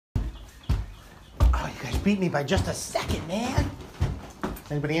just beat me by just a second, man.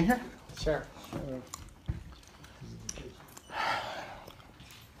 Anybody in here? Sure.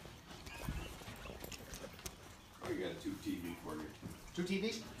 We got a tube TV for you. 2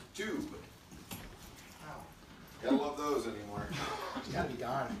 TVs? Tube. Wow. Gotta love those anymore. It's gotta be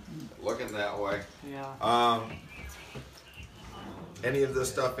gone. Looking that way. Yeah. Any of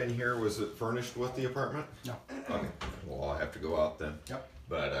this stuff in here, was it furnished with the apartment? No. Okay. Well, I'll have to go out then. Yep.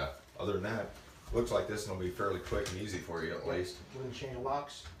 But other than that, looks like this one will be fairly quick and easy for you at least. We're gonna change the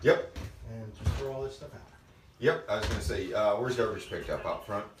locks Yep. and just throw all this stuff out. Yep. I was gonna say, where's garbage picked up? Out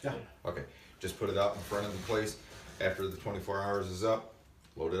front? Yeah. Okay. Just put it out in front of the place. After the 24 hours is up,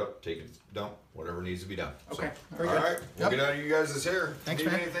 load it up, take it to dump, whatever needs to be done. Okay. So, Very all good. right. We'll Yep. get out of you guys' hair. Thanks,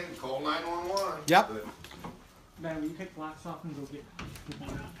 Need man. anything? Call 911. Yep. But- Man, will you take the locks off and go get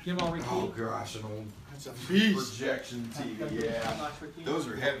them all rekeyed? Oh gosh, an old That's a beast. projection TV. Yeah. Locks rekeyed? Those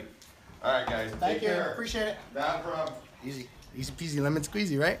are heavy. All right, guys. Thank take you. care. Appreciate it. Not a problem. Easy. Easy peasy lemon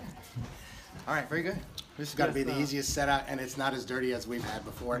squeezy, right? All right, very good. This has got to be the easiest setup, and it's not as dirty as we've had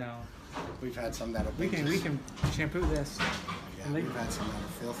before. No. We've had some that are We can shampoo this. Yeah, we've had some that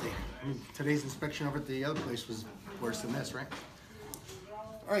are filthy. Today's inspection over at the other place was worse than this, right?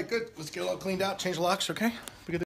 All right, good. Let's get it all cleaned out, change the locks, okay?